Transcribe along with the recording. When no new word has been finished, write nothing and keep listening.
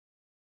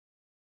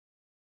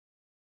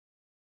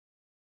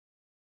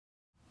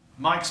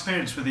My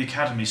experience with the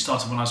Academy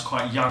started when I was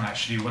quite young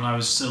actually. When I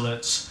was still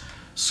at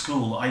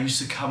school, I used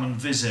to come and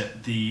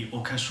visit the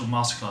orchestral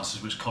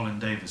masterclasses which Colin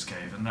Davis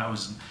gave, and that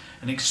was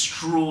an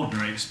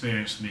extraordinary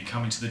experience for me,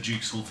 coming to the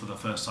Duke's Hall for the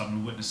first time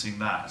and witnessing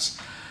that.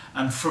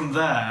 And from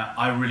there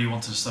I really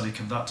wanted to study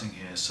conducting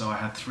here, so I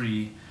had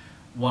three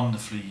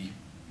wonderfully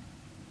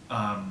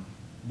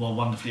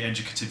wonderfully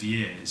educative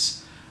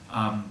years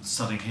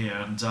studying here,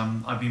 and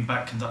I've been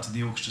back conducting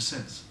the orchestra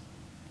since.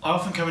 I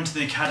often come into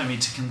the Academy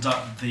to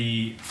conduct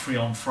the Free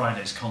on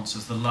Fridays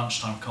concerts, the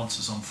lunchtime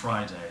concerts on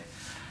Friday.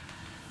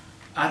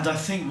 And I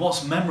think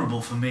what's memorable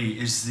for me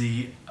is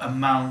the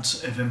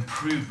amount of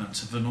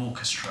improvement of an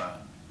orchestra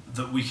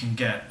that we can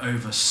get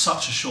over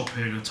such a short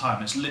period of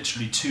time. It's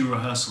literally 2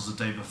 rehearsals a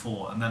day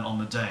before and then on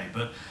the day,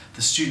 but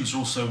the students are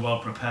also well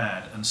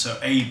prepared and so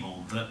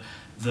able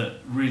that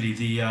really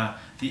the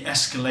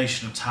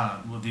escalation of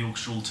talent with the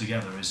orchestra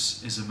altogether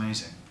is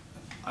amazing.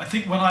 I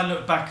think when I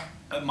look back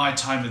at my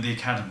time at the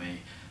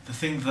Academy, the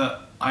thing that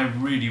I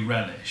really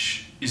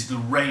relish is the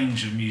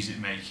range of music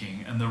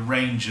making and the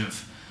range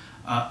of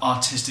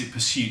artistic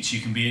pursuits you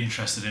can be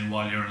interested in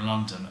while you're in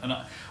London. And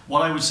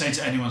what I would say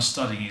to anyone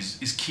studying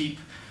is keep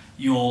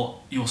your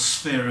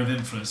sphere of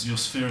influence, your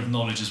sphere of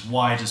knowledge as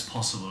wide as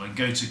possible, and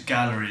go to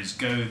galleries,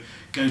 go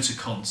to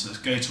concerts,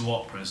 go to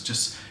operas,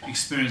 just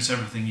experience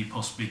everything you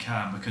possibly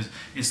can, because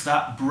it's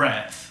that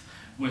breadth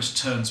which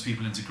turns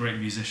people into great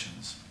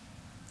musicians.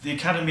 The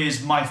Academy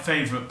is my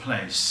favourite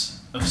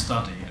place of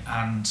study,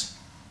 and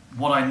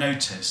what I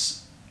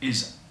notice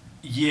is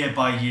year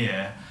by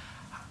year,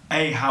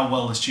 how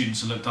well the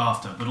students are looked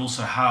after, but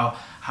also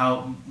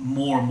how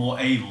more and more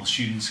able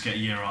students get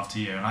year after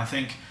year. And I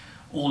think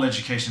all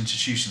education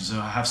institutions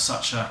have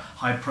such a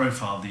high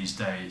profile these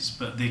days,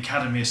 but the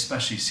Academy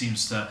especially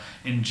seems to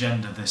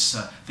engender this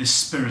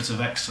spirit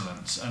of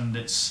excellence, and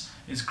it's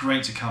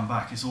great to come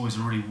back. It's always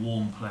a really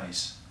warm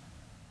place.